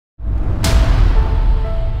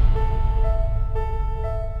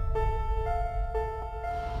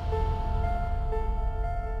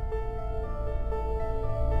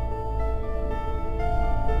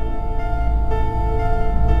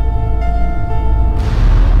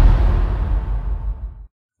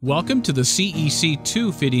Welcome to the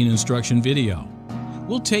CEC2 fitting instruction video.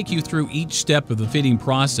 We'll take you through each step of the fitting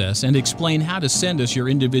process and explain how to send us your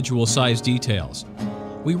individual size details.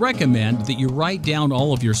 We recommend that you write down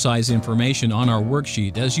all of your size information on our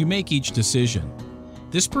worksheet as you make each decision.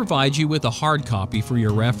 This provides you with a hard copy for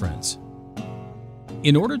your reference.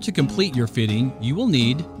 In order to complete your fitting, you will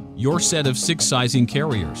need your set of 6 sizing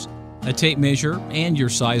carriers, a tape measure, and your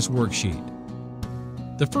size worksheet.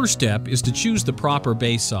 The first step is to choose the proper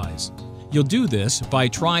base size. You'll do this by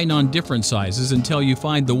trying on different sizes until you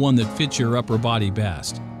find the one that fits your upper body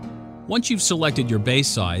best. Once you've selected your base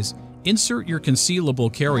size, insert your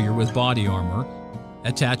concealable carrier with body armor,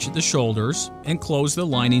 attach at the shoulders, and close the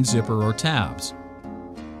lining zipper or tabs.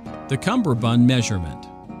 The cummerbund measurement.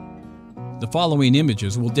 The following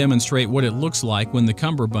images will demonstrate what it looks like when the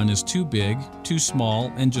cummerbund is too big, too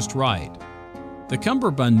small, and just right. The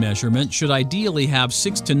cummerbund measurement should ideally have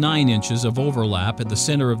 6 to 9 inches of overlap at the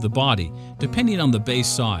center of the body, depending on the base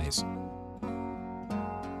size.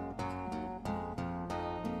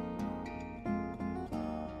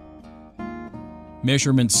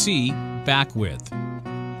 Measurement C, back width.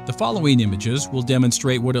 The following images will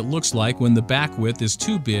demonstrate what it looks like when the back width is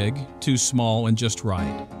too big, too small, and just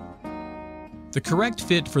right. The correct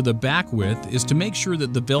fit for the back width is to make sure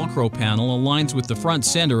that the Velcro panel aligns with the front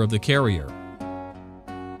center of the carrier.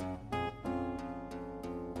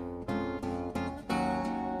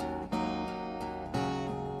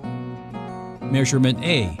 Measurement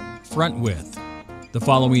A, front width. The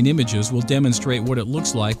following images will demonstrate what it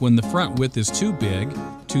looks like when the front width is too big,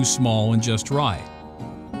 too small, and just right.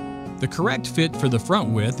 The correct fit for the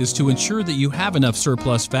front width is to ensure that you have enough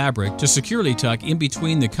surplus fabric to securely tuck in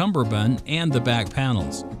between the cummerbund and the back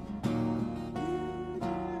panels.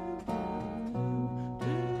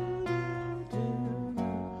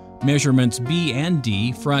 Measurements B and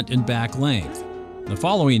D, front and back length. The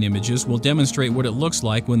following images will demonstrate what it looks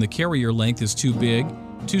like when the carrier length is too big,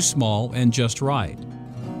 too small, and just right.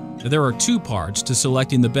 There are 2 parts to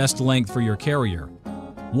selecting the best length for your carrier.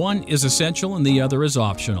 One is essential and the other is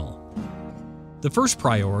optional. The first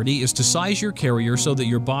priority is to size your carrier so that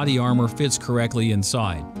your body armor fits correctly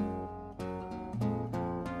inside.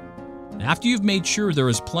 After you've made sure there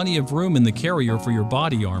is plenty of room in the carrier for your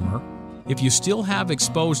body armor, if you still have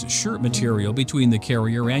exposed shirt material between the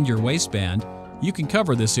carrier and your waistband, you can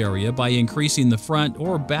cover this area by increasing the front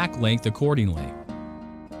or back length accordingly.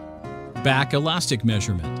 Back elastic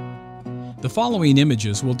measurement. The following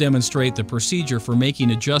images will demonstrate the procedure for making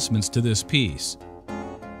adjustments to this piece.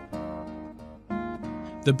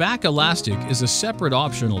 The back elastic is a separate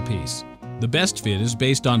optional piece. The best fit is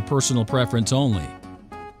based on personal preference only.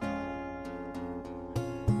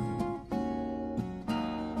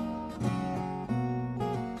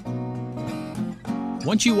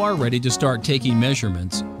 Once you are ready to start taking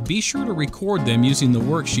measurements, be sure to record them using the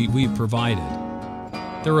worksheet we've provided.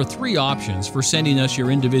 There are 3 options for sending us your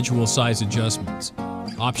individual size adjustments.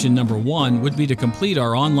 Option number 1 would be to complete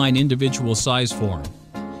our online individual size form.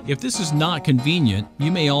 If this is not convenient,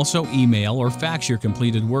 you may also email or fax your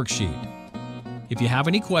completed worksheet. If you have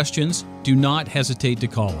any questions, do not hesitate to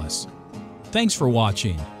call us. Thanks for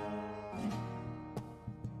watching.